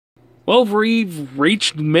Well, we've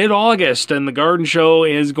reached mid-August, and the garden show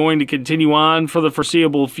is going to continue on for the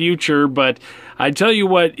foreseeable future, but I tell you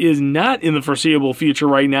what is not in the foreseeable future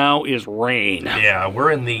right now is rain. Yeah,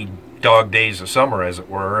 we're in the dog days of summer, as it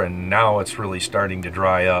were, and now it's really starting to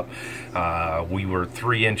dry up. We were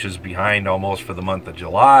 3 inches behind almost for the month of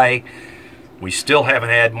July. We still haven't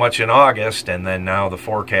had much in August, and then now the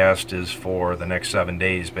forecast is for the next 7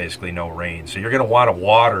 days, basically no rain. So you're going to want to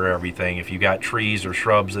water everything. If you got trees or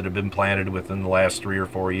shrubs that have been planted within the last 3 or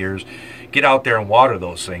 4 years, get out there and water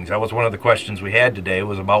those things. That was one of the questions we had today,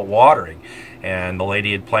 was about watering. And the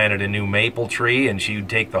lady had planted a new maple tree, and she would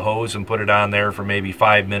take the hose and put it on there for maybe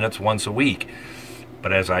 5 minutes once a week.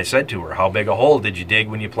 But as I said to her, how big a hole did you dig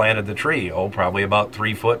when you planted the tree? Oh, probably about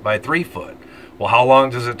 3 foot by 3 foot. Well, how long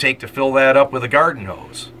does it take to fill that up with a garden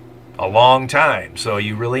hose? A long time. So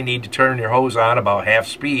you really need to turn your hose on about half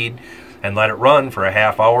speed and let it run for a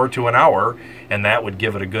half hour to an hour, and that would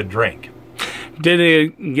give it a good drink. Did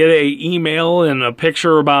it get an email and a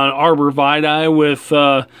picture about arborvitae with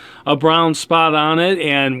a brown spot on it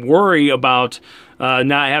and worry about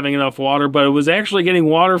not having enough water, but it was actually getting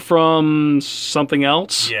water from something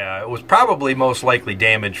else? Yeah, it was probably most likely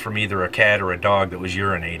damage from either a cat or a dog that was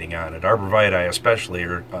urinating on it. Arborvitae especially,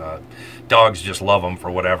 dogs just love them for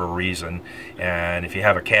whatever reason, and if you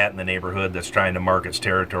have a cat in the neighborhood that's trying to mark its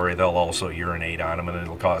territory, they'll also urinate on them, and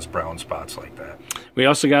it'll cause brown spots like that. We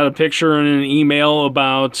also got a picture and an email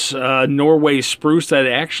about Norway spruce that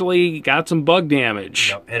actually got some bug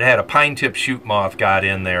damage. Yep. It had a pine tip shoot moth got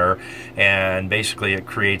in there, and basically it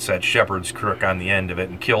creates that shepherd's crook on the end of it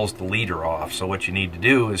and kills the leader off. So what you need to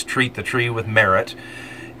do is treat the tree with merit,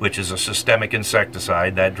 which is a systemic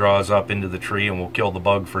insecticide that draws up into the tree and will kill the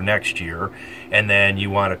bug for next year. And then you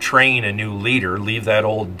want to train a new leader, leave that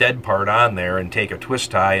old dead part on there, and take a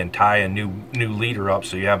twist tie and tie a new leader up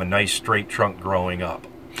so you have a nice straight trunk growing up.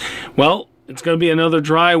 Well, it's going to be another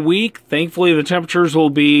dry week. Thankfully, the temperatures will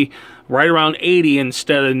be right around 80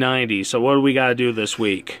 instead of 90. So what do we got to do this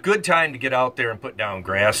week? Good time to get out there and put down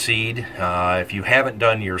grass seed. If you haven't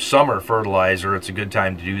done your summer fertilizer, it's a good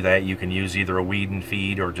time to do that. You can use either a weed and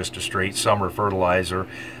feed or just a straight summer fertilizer.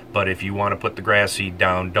 But if you want to put the grass seed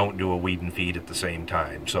down, don't do a weed and feed at the same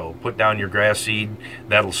time. So put down your grass seed,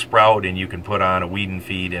 that'll sprout, and you can put on a weed and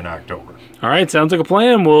feed in October. All right, sounds like a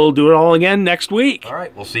plan. We'll do it all again next week. All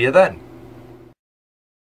right, we'll see you then.